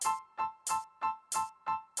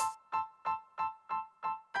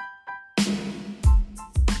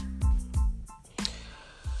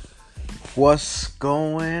What's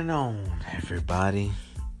going on, everybody?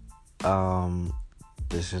 Um,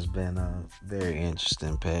 this has been a very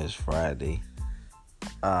interesting past Friday.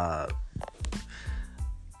 Uh,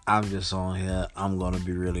 I'm just on here. I'm gonna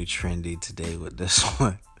be really trendy today with this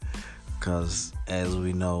one, cause as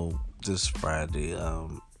we know, this Friday,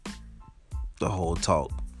 the whole talk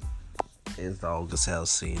is the August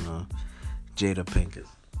Alsina, Jada Pinkett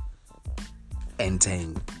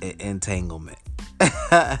entanglement.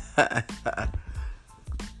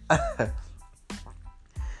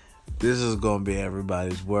 This is gonna be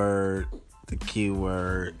everybody's word, the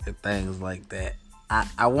keyword, and things like that.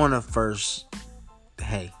 I want to first,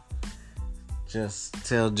 hey, just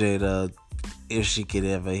tell Jada if she could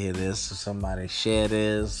ever hear this, or somebody share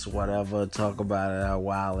this, whatever, talk about it, how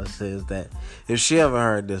wild it is that if she ever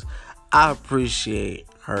heard this, I appreciate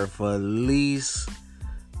her for at least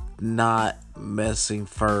not messing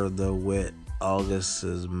further with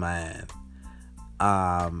August's mind.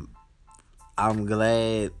 Um, I'm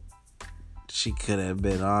glad she could have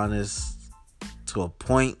been honest to a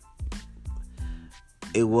point.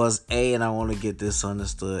 It was and I want to get this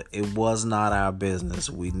understood. It was not our business.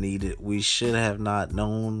 We should have not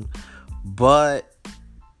known, but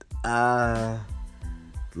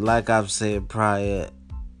like I've said prior,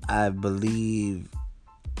 I believe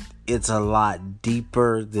it's a lot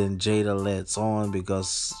deeper than Jada lets on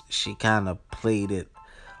because she kind of played it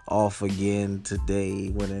off again today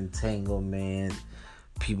with entanglement,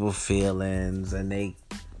 people feelings, and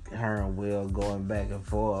her and Will going back and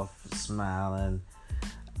forth, smiling.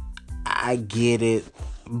 I get it,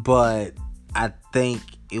 but I think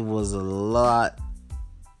it was a lot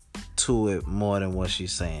to it more than what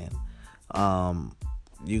she's saying.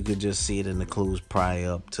 You could just see it in the clues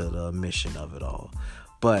prior up to the mission of it all.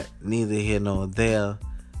 But neither here nor there.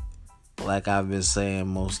 Like I've been saying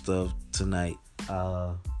most of tonight,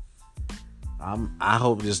 I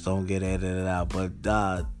hope this don't get edited out. But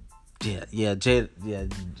Jada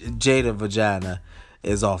Vagina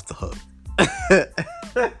is off the hook.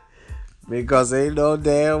 Because ain't no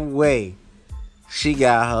damn way she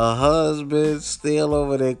got her husband still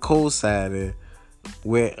over there co-signing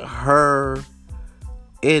with her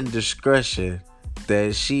indiscretion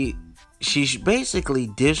that she basically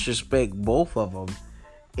disrespect both of them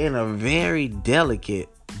in a very delicate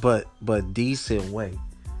but decent way.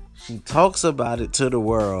 She talks about it to the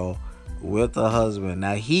world with her husband.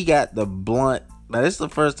 Now he got the blunt. Now this is the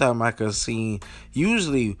first time I could see.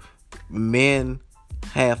 Usually men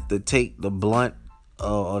have to take the blunt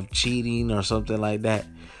of cheating or something like that,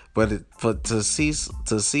 but to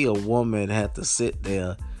see a woman have to sit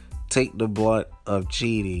there, take the blunt of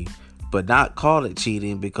cheating, but not call it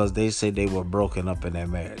cheating because they say they were broken up in their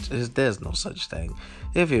marriage. There's no such thing.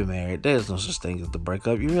 If you're married, there's no such thing as the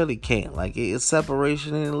breakup. You really can't. Like, it's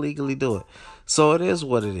separation and illegally do it. So it is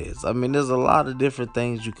what it is. I mean, there's a lot of different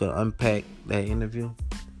things you can unpack that interview,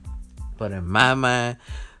 but in my mind,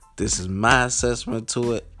 this is my assessment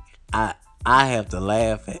to it. I have to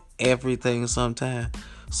laugh at everything sometimes.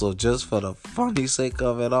 So just for the funny sake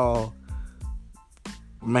of it all,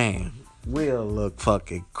 man, we'll look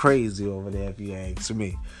fucking crazy over there if you ask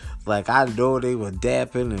me. Like, I know they were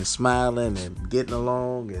dapping and smiling and getting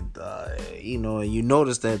along, and and you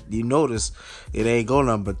notice it ain't go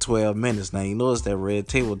nothing but 12 minutes. Now you notice that Red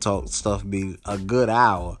Table Talk stuff be a good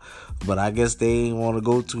hour, but I guess they ain't want to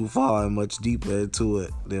go too far and much deeper into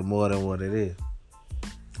it than more than what it is.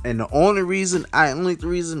 And the only reason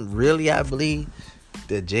really I believe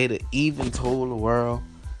that Jada even told the world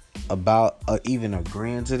about even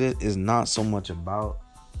agreeing to this is not so much about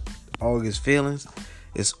August's feelings.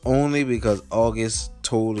 It's only because August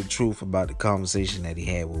told the truth about the conversation that he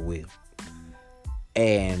had with Will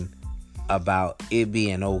and about it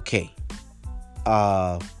being okay.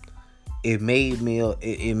 It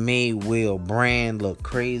made Will brand look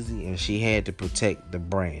crazy, and she had to protect the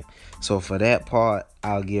brand. So for that part,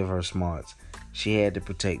 I'll give her smarts. She had to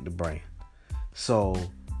protect the brand. So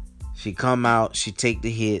she come out, she take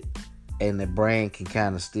the hit, and the brand can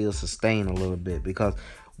kind of still sustain a little bit because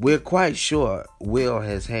we're quite sure Will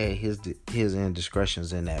has had his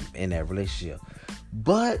indiscretions in that relationship.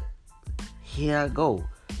 But here I go.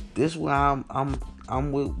 This is why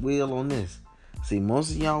I'm with Will on this. See, most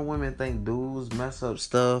of y'all women think dudes mess up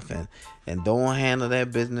stuff and don't handle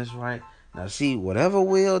that business right. Now, see, whatever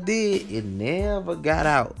Will did, it never got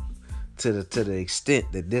out to the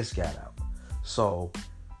extent that this got out. So,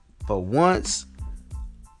 for once,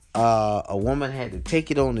 a woman had to take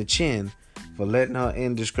it on the chin for letting her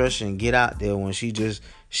indiscretion get out there when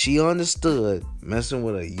she understood messing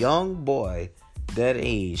with a young boy that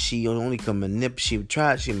age. She only can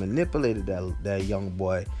she manipulated that young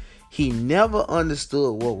boy He never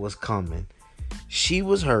understood what was coming. She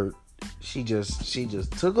was hurt. She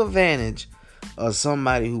just took advantage of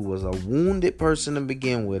somebody who was a wounded person to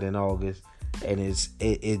begin with in August, and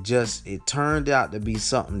it turned out to be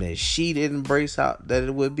something that she didn't brace out that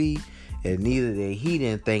it would be, and neither did he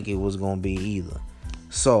didn't think it was gonna be either.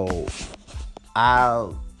 So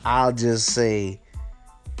I'll just say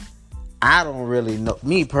I don't really know.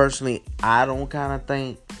 Me personally, I don't kind of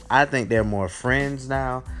think. I think they're more friends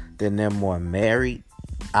now than they're more married.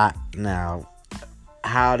 Now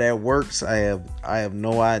how that works, I have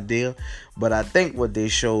no idea. But I think what they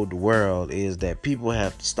showed the world is that people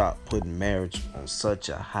have to stop putting marriage on such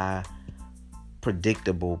a high,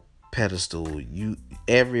 predictable pedestal.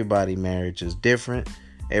 Everybody marriage is different.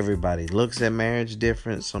 Everybody looks at marriage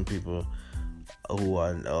different. Some people who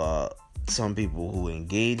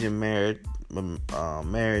engage in marriage,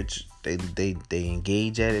 they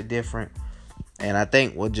engage at it different. And I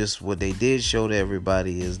think what they did show to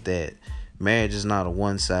everybody is that marriage is not a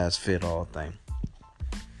one size fit all thing.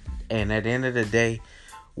 And at the end of the day,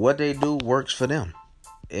 what they do works for them.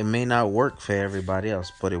 It may not work for everybody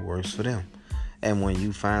else, but it works for them. And when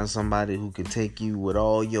you find somebody who can take you with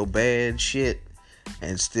all your bad shit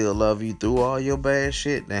and still love you through all your bad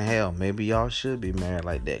shit, then hell, maybe y'all should be married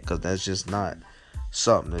like that. Because that's just not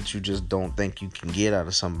something that you just don't think you can get out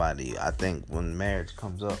of somebody. I think when marriage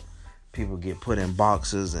comes up, people get put in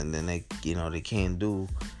boxes, and then they can't do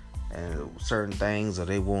certain things, or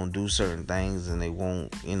they won't do certain things, and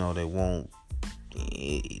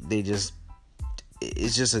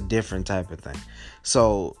it's just a different type of thing.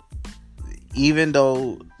 So even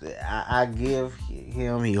though I give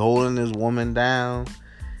him, he holding his woman down,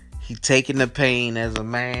 he taking the pain as a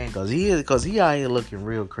man, because he out here looking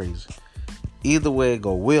real crazy. Either way it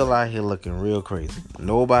go, Will out here looking real crazy.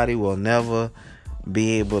 Nobody will never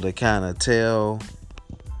be able to kind of tell.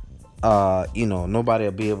 Nobody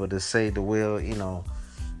will be able to say to Will,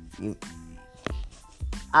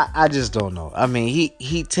 I just don't know. I mean,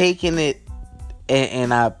 he taking it,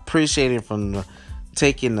 and I appreciate it from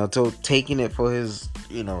taking it for his,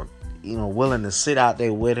 willing to sit out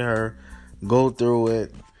there with her, go through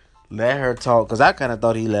it, let her talk. Because I kind of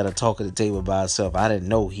thought he let her talk at the table by herself. I didn't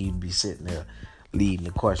know he'd be sitting there leading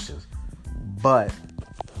the questions. But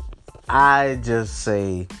I just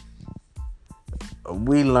say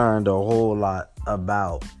we learned a whole lot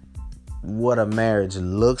about what a marriage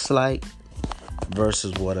looks like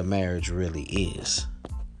versus what a marriage really is.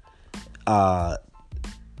 I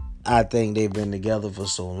think they've been together for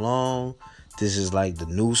so long. This is like the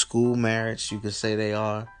new school marriage, you could say they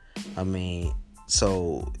are. I mean,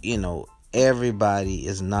 so, everybody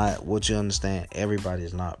is not, what you understand, everybody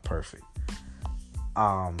is not perfect.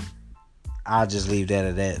 I'll just leave that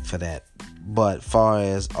at that for that. But far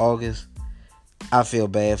as August, I feel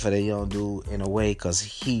bad for that young dude in a way, because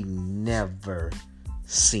he never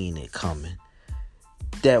seen it coming.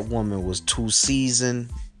 That woman was too seasoned.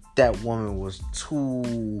 That woman was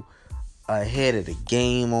too ahead of the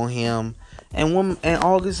game on him. And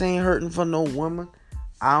August ain't hurting for no woman.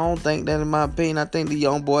 I don't think that, in my opinion. I think the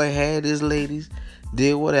young boy had his ladies,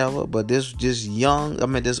 did whatever. But this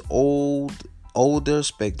older,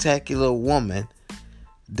 spectacular woman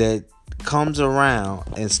that comes around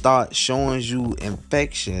and starts showing you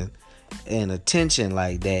affection and attention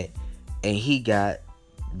like that, and he got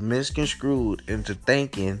misconstrued into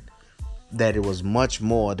thinking that it was much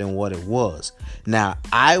more than what it was. Now,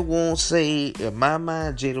 I won't say, in my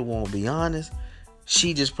mind, Jada won't be honest.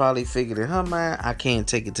 She just probably figured in her mind, I can't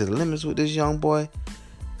take it to the limits with this young boy,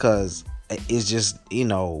 because it's just,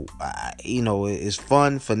 it's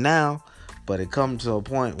fun for now. But it comes to a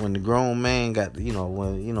point when the grown man got,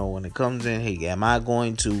 when it comes in, hey, am I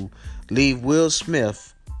going to leave Will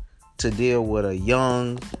Smith to deal with a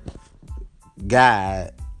young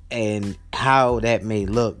guy, and how that may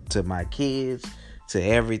look to my kids, to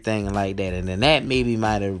everything like that? And then that maybe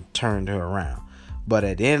might have turned her around. But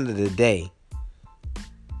at the end of the day,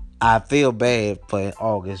 I feel bad for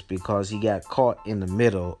August, because he got caught in the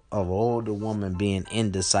middle of an older woman being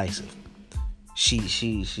indecisive.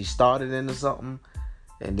 She started into something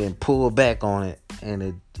and then pulled back on it,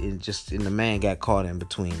 and the man got caught in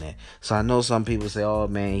between that. So I know some people say, oh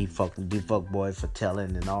man, he fuck boy for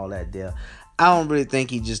telling and all that there. I don't really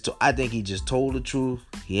think I think he just told the truth.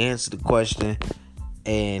 He answered the question,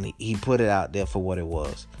 and he put it out there for what it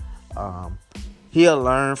was. He'll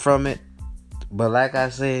learn from it. But like I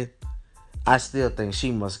said, I still think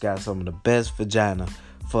she must got some of the best vagina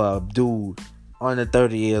for a dude under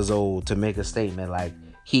 30 years old to make a statement like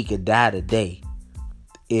he could die today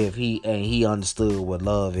if he understood what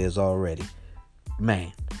love is already.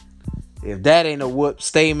 Man, If that ain't a whip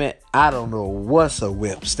statement, I don't know what's a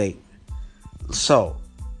whip statement. So,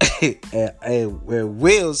 and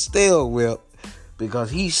Will still whip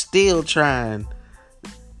because he's still trying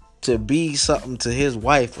to be something to his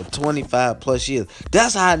wife for 25 plus years.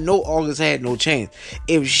 That's how I know August had no chance.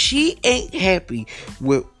 If she ain't happy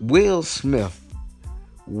with Will Smith,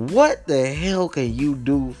 what the hell can you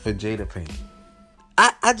do for Jada Pinkett?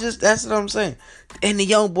 I just, that's what I'm saying. And the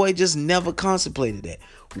young boy just never contemplated that.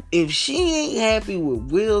 If she ain't happy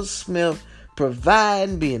with Will Smith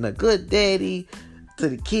providing, being a good daddy to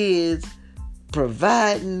the kids,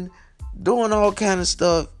 providing, doing all kind of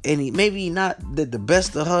stuff, and he maybe not the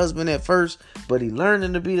best of husband at first, but he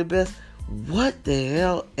learning to be the best. What the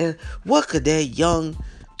hell? And what could that young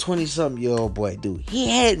 20-something-year-old boy do? He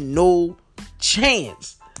had no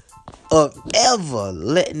chance of ever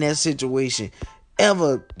letting that situation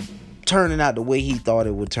ever turning out the way he thought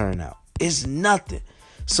it would turn out. It's nothing.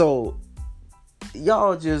 So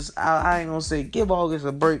y'all just, I ain't gonna say give August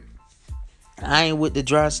a break. I ain't with the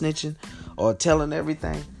dry snitching or telling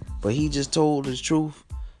everything, but he just told his truth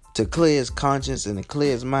to clear his conscience and to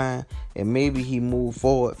clear his mind, and maybe he moved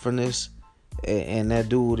forward from this. And that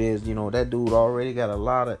dude is, that dude already got a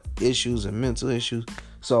lot of issues and mental issues.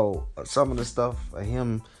 So some of the stuff of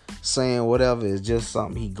him saying whatever is just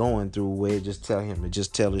something he going through, where just tell him to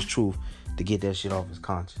just tell his truth to get that shit off his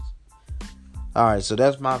conscience. All right, so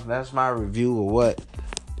that's my review of what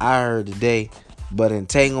I heard today. But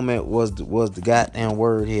entanglement was the goddamn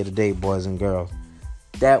word here today, boys and girls.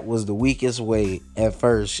 That was the weakest way at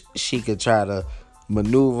first she could try to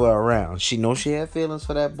maneuver around. She know she had feelings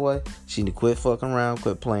for that boy. She need to quit fucking around,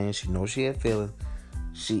 quit playing. She know she had feelings.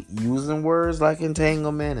 She using words like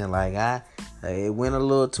entanglement and like it went a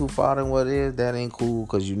little too far than what it is. That ain't cool,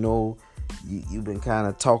 because you've been kind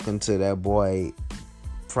of talking to that boy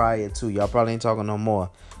prior to. Y'all probably ain't talking no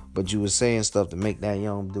more, but you was saying stuff to make that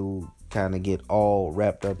young dude kind of get all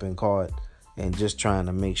wrapped up and caught and just trying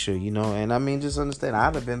to make sure, and I mean, just understand,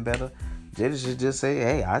 I'd have been better. Jada should just say,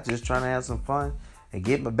 hey, I just trying to have some fun and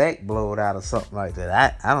get my back blowed out or something like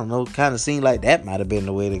that. I don't know, kind of seemed like that might have been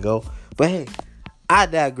the way to go. But hey, I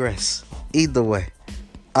digress. Either way,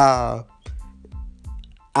 I'm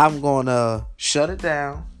gonna shut it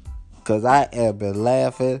down because I have been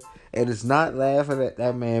laughing, and it's not laughing at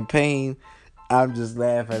that man pain. I'm just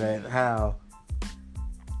laughing at how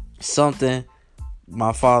something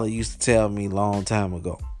my father used to tell me a long time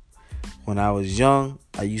ago. When I was young,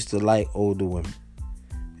 I used to like older women.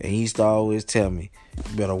 And he used to always tell me,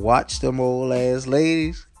 you better watch them old ass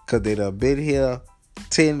ladies, because they done been here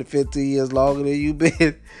 10 to 15 years longer than you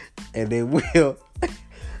been. And they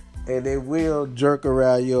will jerk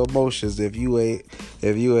around your emotions if you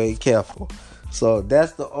ain't careful. So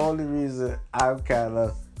that's the only reason I'm kind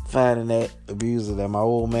of finding that abuser that my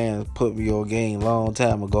old man put me on game long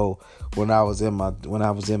time ago when I was in my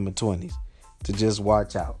 20s, to just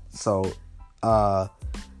watch out. So I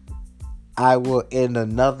will end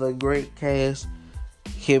another great cast.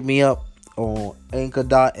 Hit me up on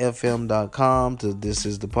anchor.fm.com. This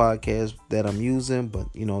is the podcast that I'm using, but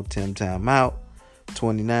Tim Time Out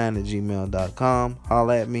 29 at gmail.com.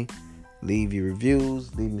 Holla at me, leave your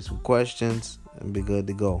reviews, leave me some questions, and be good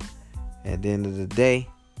to go. At the end of the day,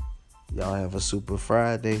 y'all have a super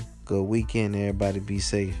Friday, good weekend, everybody be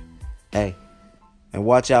safe. Hey, and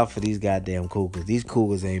watch out for these goddamn cougars. These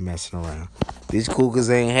cougars ain't messing around. These cougars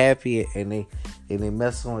ain't happy, and they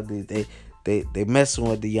messing with they messing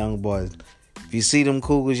with the young boys. If you see them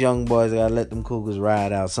cougars, young boys, gotta let them cougars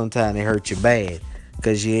ride out. Sometimes they hurt you bad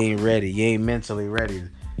because you ain't ready. You ain't mentally ready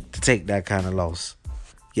to take that kind of loss.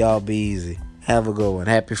 Y'all be easy. Have a good one.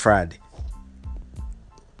 Happy Friday.